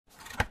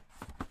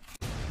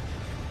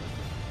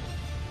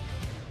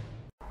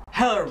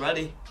Hello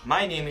everybody,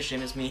 my name is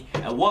Sheamus Mii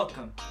and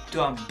welcome to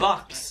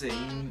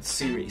unboxing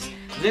series.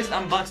 This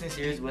unboxing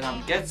series when I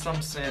get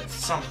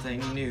something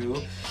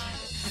new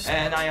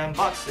and I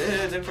unbox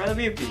it in front of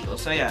you people.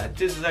 So yeah,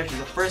 this is actually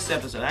the first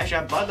episode. Actually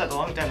I bought that a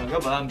long time ago,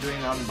 but I'm doing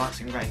an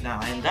unboxing right now,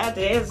 and that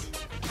is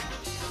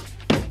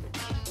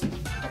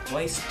the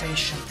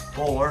PlayStation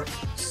 4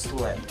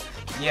 Slim.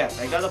 Yes,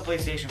 I got a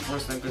PlayStation 4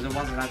 Slim because it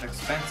wasn't that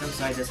expensive,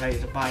 so I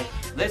decided to buy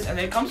this, and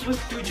it comes with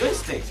 2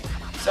 joysticks.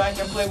 So I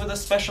can play with a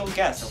special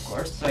guest, of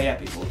course. So yeah,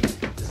 people,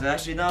 this is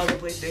actually now the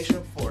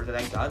PlayStation 4 that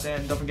I got,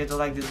 and don't forget to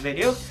like this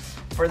video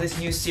for this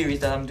new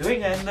series that I'm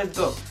doing, and let's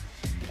go.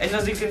 And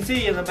as you can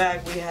see in the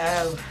back, we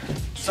have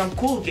some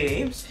cool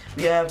games.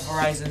 We have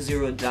Horizon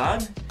Zero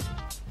Dawn,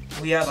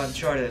 we have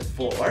Uncharted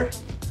 4,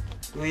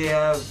 we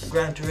have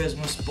Gran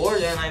Turismo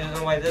Sport, and I don't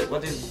know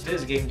what is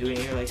this game doing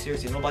here. Like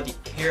seriously, nobody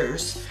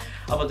cares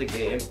about the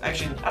game.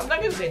 Actually, I'm not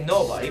gonna say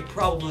nobody.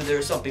 Probably there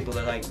are some people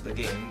that like the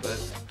game, but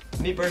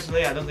me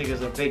personally, I don't think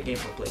it's a big game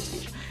for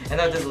PlayStation. And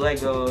that is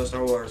Lego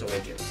Star Wars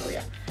Awakens. So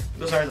yeah,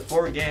 those are the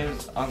 4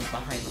 games on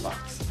behind the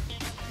box.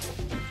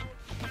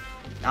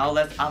 Now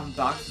let's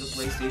unbox the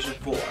PlayStation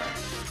 4.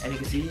 And you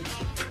can see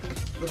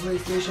the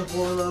PlayStation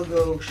 4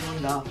 logo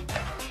showing up.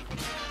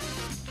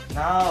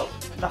 Now,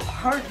 the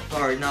hard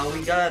part, now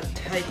we gotta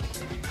take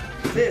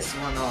this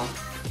one off.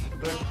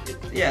 But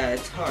yeah,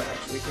 it's hard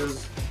actually,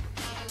 because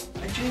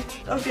actually,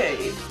 okay,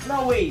 it's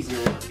not way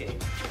easier, okay.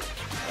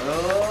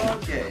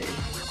 Okay.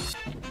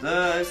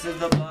 This is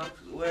the box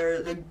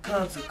where the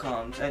console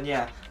comes, and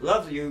yeah,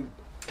 love you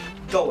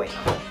going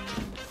on.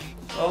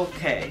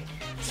 Okay,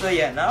 so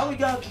yeah, now we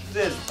got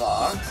this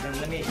box, and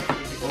let me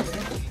open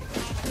it.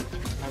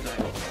 How do I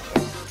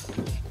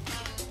open it?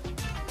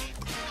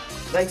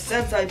 Like,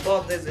 since I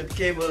bought this, it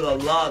came with a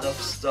lot of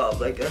stuff.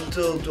 Like,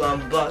 until to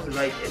unbox it,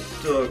 like, it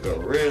took a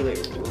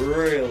really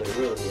long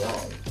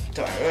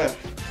time.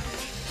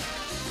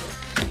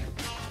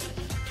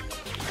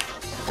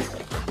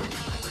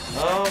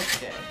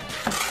 Okay.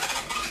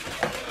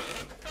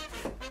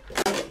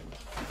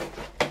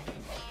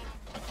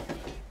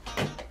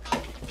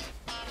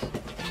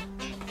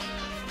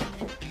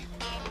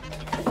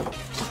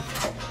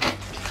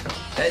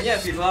 And yeah,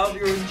 people, I hope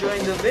you're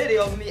enjoying the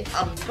video of me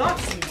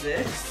unboxing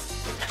this.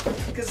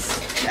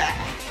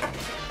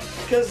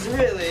 Because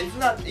really, it's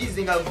not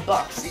easy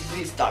unboxing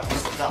this type of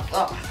stuff.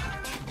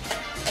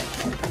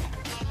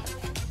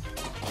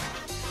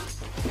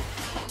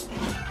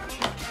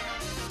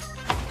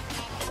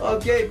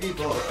 Okay,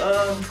 people,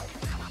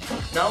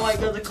 now I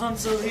got the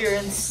console here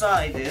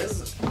inside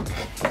this.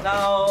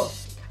 Now,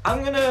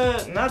 I'm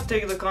gonna not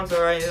take the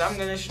console right now. I'm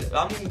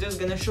just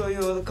gonna show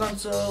you the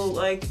console,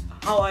 like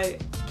how I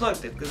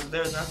plugged it, because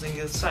there's nothing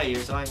inside here,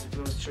 so I have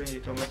to show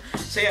you.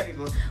 So yeah,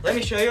 people, let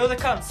me show you the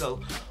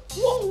console.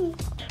 Whoa!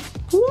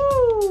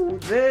 Woo!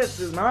 This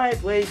is my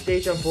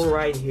PlayStation 4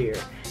 right here,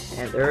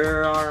 and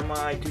there are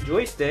my 2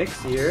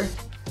 joysticks here.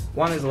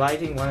 One is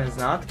lighting, one is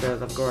not,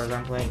 because of course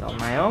I'm playing on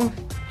my own.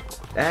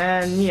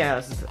 And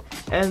yes,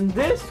 and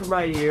this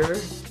right here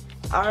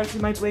are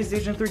actually my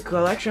PlayStation 3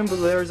 collection,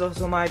 but there's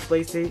also my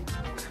PlayStation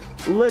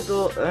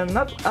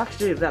not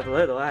actually that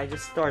little, I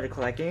just started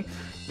collecting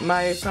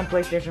some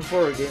PlayStation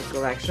 4 game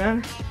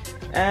collection.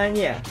 And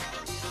yeah,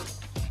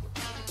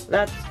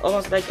 that's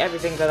almost like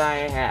everything that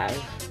I have.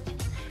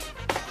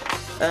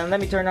 And let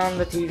me turn on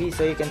the TV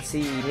so you can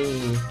see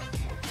me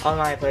on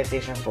my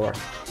PlayStation 4.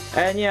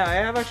 And yeah, I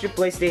have actually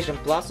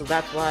PlayStation Plus, so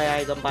that's why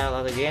I don't buy a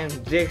lot of games.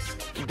 Disc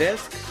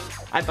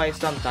I buy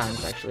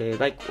sometimes actually,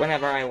 like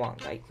whenever I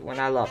want, like when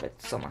I love it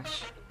so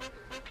much.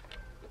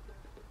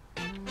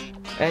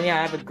 And yeah,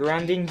 I have a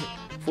grinding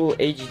full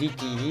HD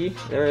TV.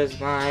 There is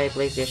my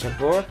PlayStation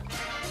 4.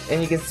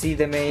 And you can see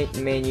the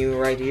menu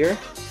right here.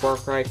 Far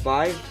Cry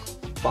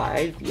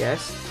 5,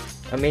 yes.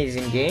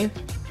 Amazing game.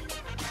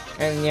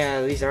 And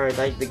yeah, these are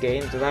like the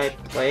games that I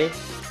play.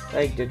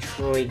 Like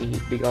Detroit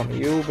Become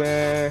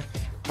Human,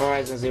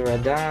 Horizon Zero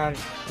Dawn,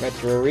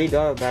 Metro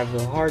Redux,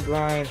 Battlefield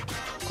Hardline,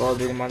 Call of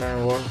Duty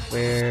Modern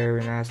Warfare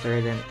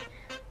Remastered, and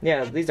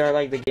yeah, these are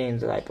like the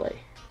games that I play.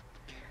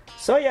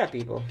 So yeah,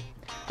 people,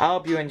 I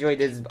hope you enjoyed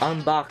this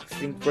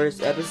unboxing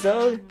first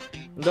episode.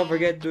 Don't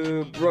forget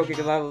to kick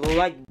the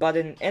like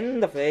button in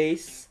the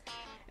face.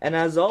 And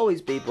as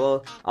always,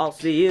 people, I'll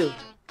see you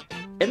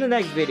in the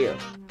next video.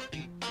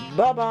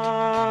 Bye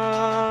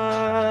bye.